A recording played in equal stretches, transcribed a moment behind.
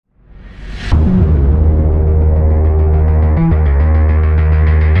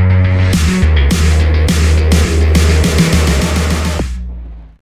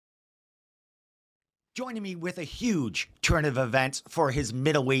Joining me with a huge turn of events for his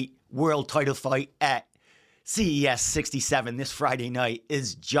middleweight world title fight at CES 67 this Friday night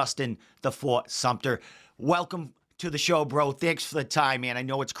is Justin the Fort Sumter. Welcome to the show, bro. Thanks for the time, man. I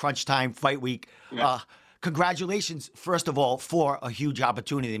know it's crunch time, fight week. Yeah. Congratulations, first of all, for a huge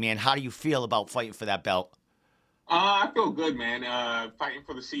opportunity, man. How do you feel about fighting for that belt? I feel good, man. Fighting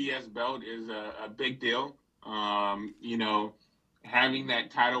for the CES belt is a big deal. Having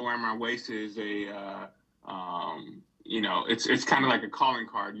that title around my waist is it's kind of like a calling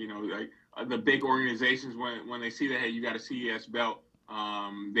card. The big organizations, when they see that, hey, you got a CES belt,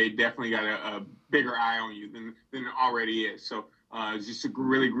 they definitely got a bigger eye on you than it already is. So it's just a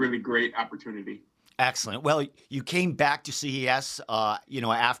really, really great opportunity. Excellent. Well, you came back to CES,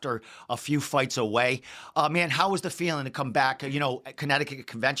 after a few fights away. Man, how was the feeling to come back? Connecticut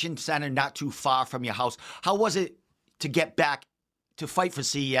Convention Center, not too far from your house. How was it to get back to fight for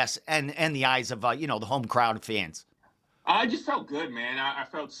CES and the eyes of, the home crowd of fans? I just felt good, man. I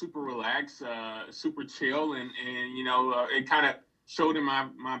felt super relaxed, super chill, and it kind of showed in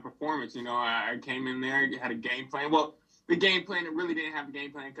my performance. I came in there, had a game plan. Well, the game plan, it really didn't have a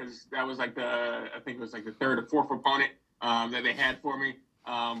game plan because that was I think it was like the third or fourth opponent that they had for me.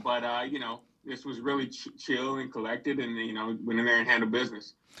 This was really chill and collected, and went in there and handled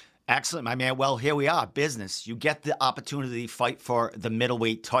business. Excellent, my man. Well, here we are, business. You get the opportunity to fight for the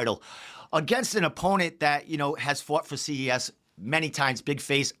middleweight title against an opponent that, has fought for CES many times, big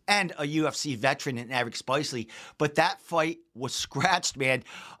face, and a UFC veteran in Eric Spicely. But that fight was scratched, man.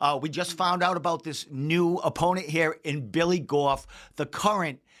 We just found out about this new opponent here in Billy Goff, the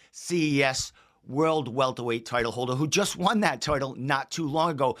current CES World Welterweight title holder, who just won that title not too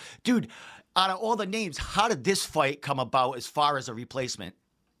long ago. Dude, out of all the names, how did this fight come about as far as a replacement?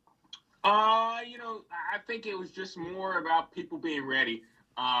 I think it was just more about people being ready.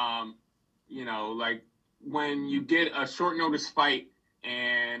 Like when you get a short notice fight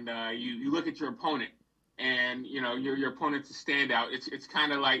and you look at your opponent and, your opponent's a standout, it's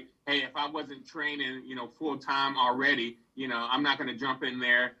kind of like, hey, if I wasn't training, full time already, I'm not going to jump in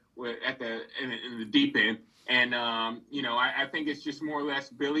there in the deep end. And, I think it's just more or less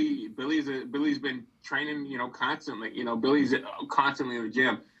Billy's been training, constantly. Billy's constantly in the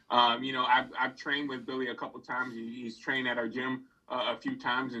gym. I've trained with Billy a couple times. He's trained at our gym a few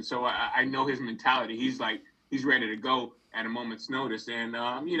times, and so I know his mentality. He's ready to go at a moment's notice, and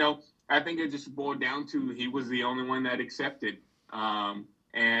I think it just boiled down to he was the only one that accepted, that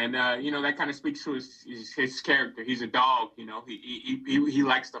kind of speaks to his character. He's a dog, he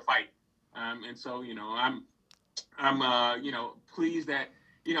likes to fight, and so I'm pleased that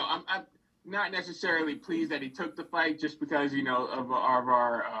I'm not necessarily pleased that he took the fight just because of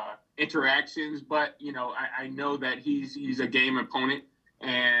our interactions, but I know that he's a game opponent,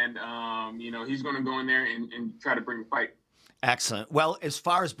 and he's going to go in there and try to bring the fight. Excellent. Well, as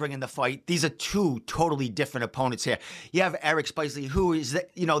far as bringing the fight, these are two totally different opponents here. You have Eric Spicely, who is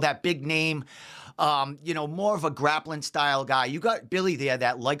that big name, more of a grappling style guy. You got Billy there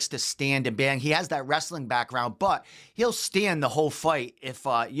that likes to stand and bang. He has that wrestling background, but he'll stand the whole fight if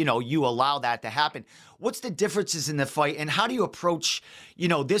you allow that to happen. What's the differences in the fight, and how do you approach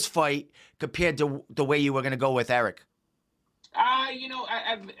this fight compared to the way you were going to go with Eric?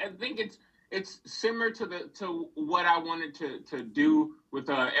 I think it's similar to what I wanted to do with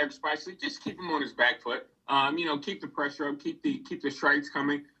Eric Spicely. Just keep him on his back foot. Keep the pressure up, keep the strikes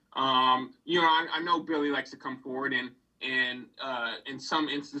coming. I know Billy likes to come forward, and in some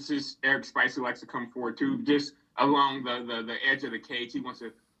instances, Eric Spicely likes to come forward too, just along the edge of the cage. He wants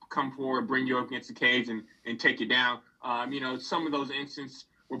to come forward, bring you up against the cage, and take you down. Some of those instances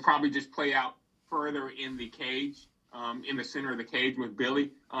will probably just play out further in the cage, in the center of the cage with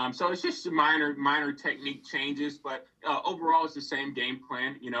Billy. So it's just minor technique changes, but overall it's the same game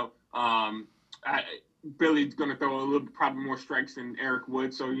plan. Billy's going to throw probably more strikes than Eric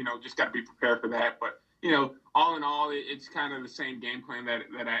would, so just got to be prepared for that. But all in all, it's kind of the same game plan that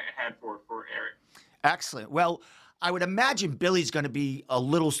I had for Eric. Excellent. Well, I would imagine Billy's going to be a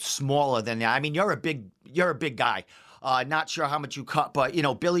little smaller than that. I mean, you're a big guy. Not sure how much you cut, but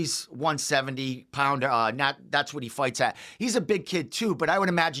Billy's 170 pounder. That's what he fights at. He's a big kid too, but I would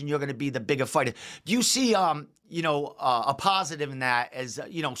imagine you're going to be the bigger fighter. Do you see a positive in that as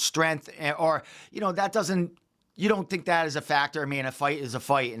strength, or that doesn't? You don't think that is a factor? I mean, a fight is a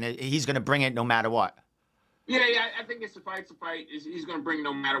fight, and he's going to bring it no matter what. Yeah, I think it's a fight. He's going to bring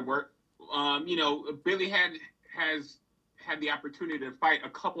no matter what. Billy has had the opportunity to fight a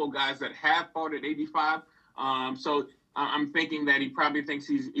couple of guys that have fought at 85. So I'm thinking that he probably thinks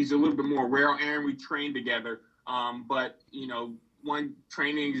he's a little bit more rare. And we trained together. But one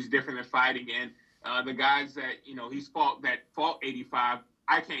training is different than fighting. And the guys that he's fought 85.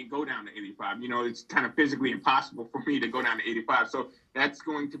 I can't go down to 85. It's kind of physically impossible for me to go down to 85. So that's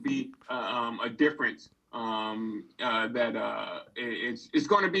going to be a difference that it's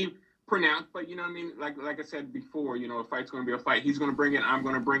going to be pronounced. But like I said before, a fight's going to be a fight. He's going to bring it. I'm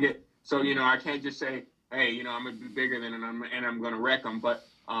going to bring it. So I can't just say, hey, I'm going to be bigger than him and I'm going to wreck him. But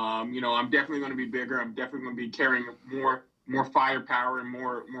I'm definitely going to be bigger. I'm definitely going to be carrying more firepower and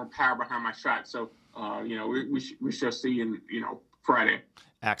more power behind my shot. So we shall see in Friday.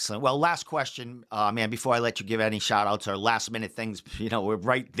 Excellent. Well, last question, man, before I let you give any shout outs or last minute things, we're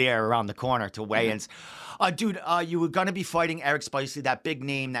right there around the corner to weigh-ins. Dude, you were going to be fighting Eric Spicely, that big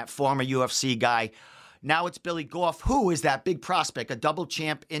name, that former UFC guy. Now it's Billy Goff, who is that big prospect, a double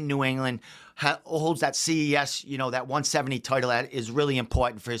champ in New England, holds that CES, that 170 title that is really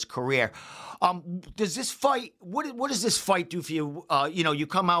important for his career. Does this fight, what does this fight do for you? You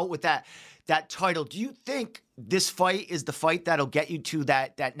come out with that title. Do you think this fight is the fight that'll get you to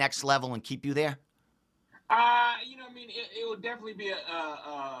that next level and keep you there? It will definitely be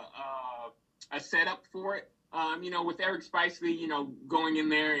a setup for it. With Eric Spicely, going in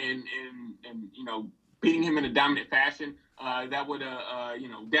there and beating him in a dominant fashion, that would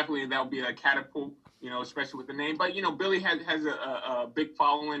definitely that would be a catapult, especially with the name. But Billy has a big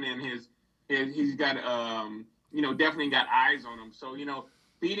following, and he's got definitely got eyes on him. So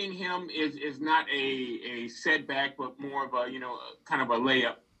beating him is not a setback, but more of a kind of a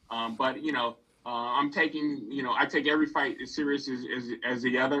layup. But I'm taking I take every fight as serious as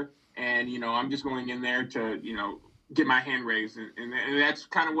the other, and I'm just going in there to get my hand raised, and that's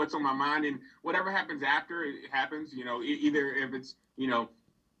kind of what's on my mind. And whatever happens after, it happens. Either if it's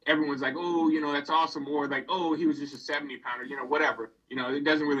everyone's like, oh, that's awesome, or like, oh, he was just a 70-pounder, whatever. It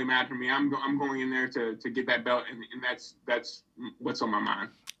doesn't really matter to me. I'm going in there to get that belt, and that's what's on my mind.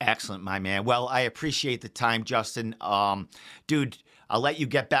 Excellent, my man. Well, I appreciate the time, Justin. Dude, I'll let you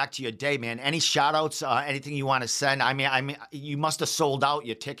get back to your day, man. Any shout outs, anything you want to send? I mean, you must have sold out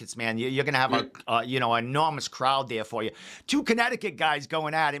your tickets, man. You're going to have an enormous crowd there for you. Two Connecticut guys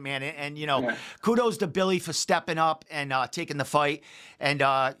going at it, man. And kudos to Billy for stepping up and taking the fight. And,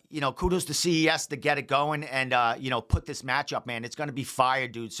 kudos to CES to get it going and, put this match up, man. It's going to be fire,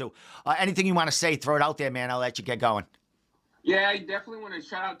 dude. So anything you want to say, throw it out there, man. I'll let you get going. Yeah, I definitely want to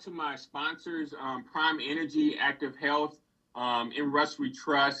shout out to my sponsors, Prime Energy, Active Health, In Russ We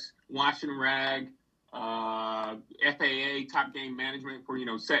Trust, Wash and Rag, FAA, Top Game Management for,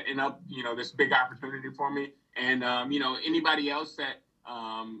 setting up, this big opportunity for me. And, anybody else that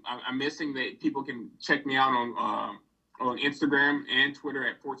I'm missing, that people can check me out on Instagram and Twitter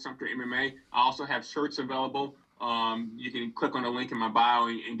at Fort Sumter MMA. I also have shirts available. You can click on the link in my bio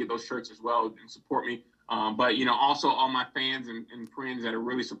and get those shirts as well and support me. But also all my fans and friends that are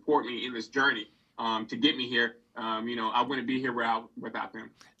really support me in this journey to get me here. I wouldn't be here without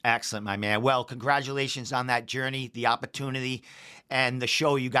them. Excellent, my man. Well, congratulations on that journey, the opportunity, and the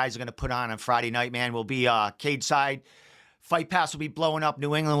show you guys are going to put on Friday night, man. Will be cage side. Fight Pass will be blowing up.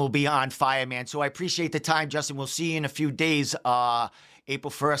 New England will be on fire, man. So I appreciate the time, Justin. We'll see you in a few days,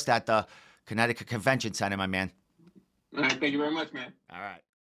 April 1st at the Connecticut Convention Center, my man. All right. Thank you very much, man. All right.